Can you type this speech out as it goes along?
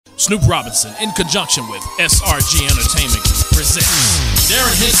Snoop Robinson, in conjunction with SRG Entertainment Group Presets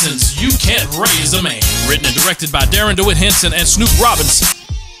Darrin Henson's You Can't Raise a Man. Written and directed by Darrin DeWitt Henson and Snoop Robinson.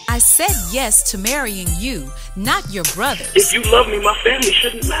 I said yes to marrying you, not your brothers. If you love me, my family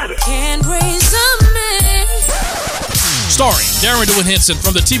shouldn't matter. Can't raise a man. Starring Darrin DeWitt Henson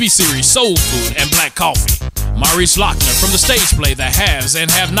from the TV series Soul Food and Black Coffee. Maurice Lauchner from the stage play The Haves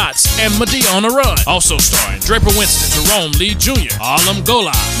and Have-Nots and Madea on the Run. Also starring Draper, Wynston, Jerome, Lee Jr., Alem,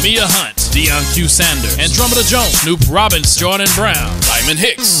 Gola, Mia Hunt, Deon Q. Sanders, Andromeda Jones, Snoop Robinson, Jordyn Brown,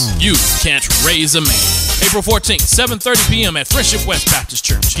 Hicks. You Can't Raise a Man. April 14th, 7:30 p.m. at Friendship West Baptist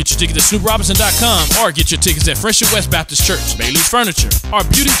Church. Get your tickets at SnoopRobinson.com or get your tickets at Friendship West Baptist Church, Bailey's Furniture, or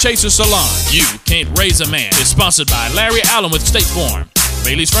Beauty Chaser Salon. You Can't Raise a Man is sponsored by Larry Alem with State Farm,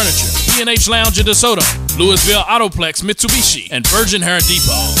 Bailey's Furniture, E&H Lounge in DeSoto, Louisville Autoplex Mitsubishi, and Virgin Hair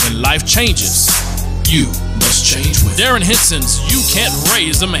Depot. When life changes, you must change with Darrin Henson's You Can't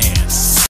Raise a Man.